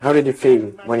How did you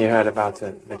feel when you heard about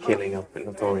the killing of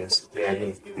Notorious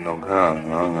B.I.G.? No comment.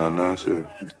 I don't got nothing to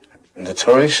say.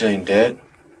 Notorious ain't dead.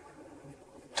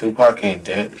 Tupac ain't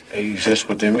dead. They exist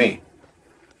within me.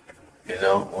 You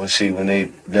know,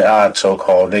 when the odd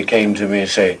so-called, they came to me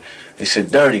and they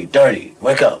said, Dirty,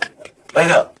 wake up.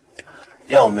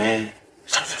 Yo, man.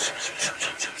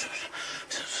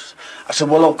 I said,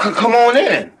 well, come on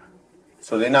in.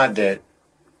 So they're not dead.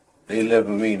 They live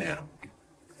with me now.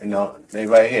 You know, they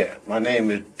right here. My name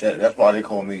is, that's why they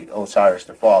call me Osiris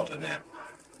the Father now.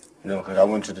 You know, because I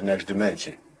went to the next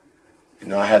dimension. You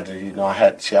know, I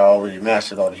already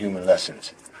mastered all the human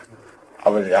lessons. I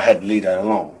had to leave that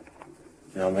alone.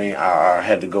 You know what I mean? I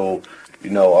had to go, to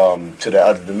the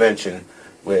other dimension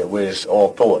where it's all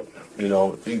thought. You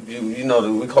know, we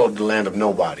call it the land of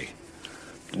nobody.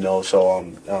 You know,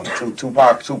 so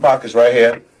Tupac is right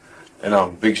here,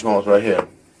 and Big Small's right here.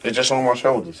 They're just on my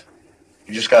shoulders.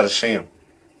 You just gotta see them.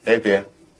 Hey, Pierre.